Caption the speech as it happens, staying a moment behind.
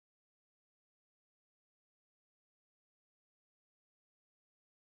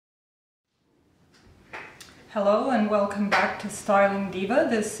Hello and welcome back to Styling Diva.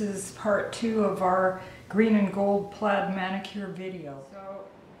 This is part 2 of our green and gold plaid manicure video. So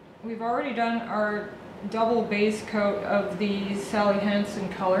we've already done our double base coat of the Sally Hansen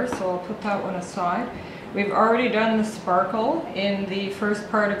color, so I'll put that one aside. We've already done the sparkle in the first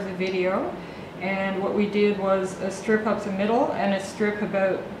part of the video, and what we did was a strip up the middle and a strip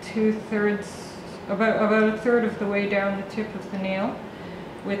about about a third of the way down the tip of the nail.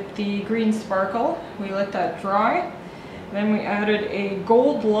 With the green sparkle, we let that dry. Then we added a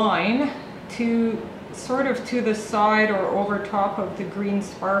gold line to sort of to the side or over top of the green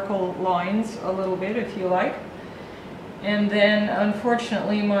sparkle lines a little bit, if you like. And then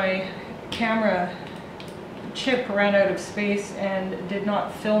unfortunately my camera chip ran out of space and did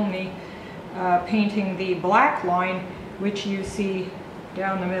not film me painting the black line, which you see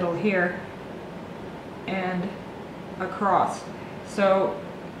down the middle here and across. So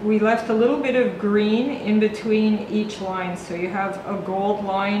we left a little bit of green in between each line, so you have a gold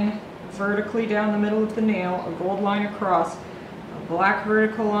line vertically down the middle of the nail, a gold line across, a black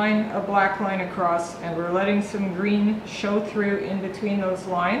vertical line, a black line across, and we're letting some green show through in between those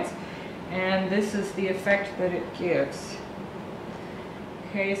lines, and this is the effect that it gives.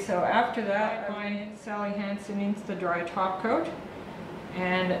 Okay, so after that, Sally Hansen needs the dry top coat,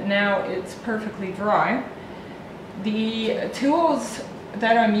 and now it's perfectly dry. The tools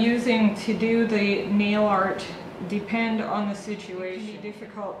that I'm using to do the nail art depend on the situation. It can be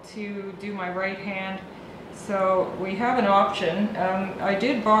difficult to do my right hand, so we have an option. I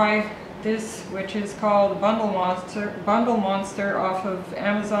did buy this, which is called Bundle Monster off of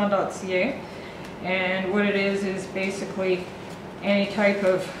Amazon.ca, and what it is basically any type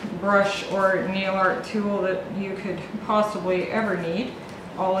of brush or nail art tool that you could possibly ever need,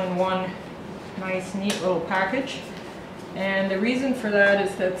 all in one nice neat little package. And the reason for that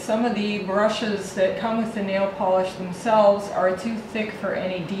is that some of the brushes that come with the nail polish themselves are too thick for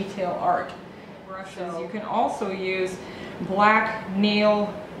any detail art. Brushes. You can also use black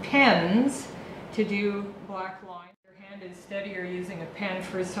nail pens to do black lines. Your hand is steadier using a pen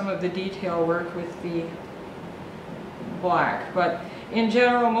for some of the detail work with the black, but in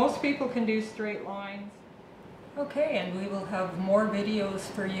general most people can do straight lines. Okay, and we will have more videos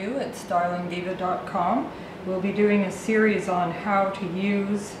for you at StylingDiva.com. We'll be doing a series on how to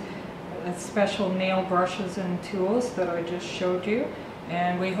use special nail brushes and tools that I just showed you,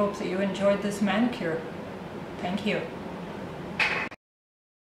 and we hope that you enjoyed this manicure. Thank you.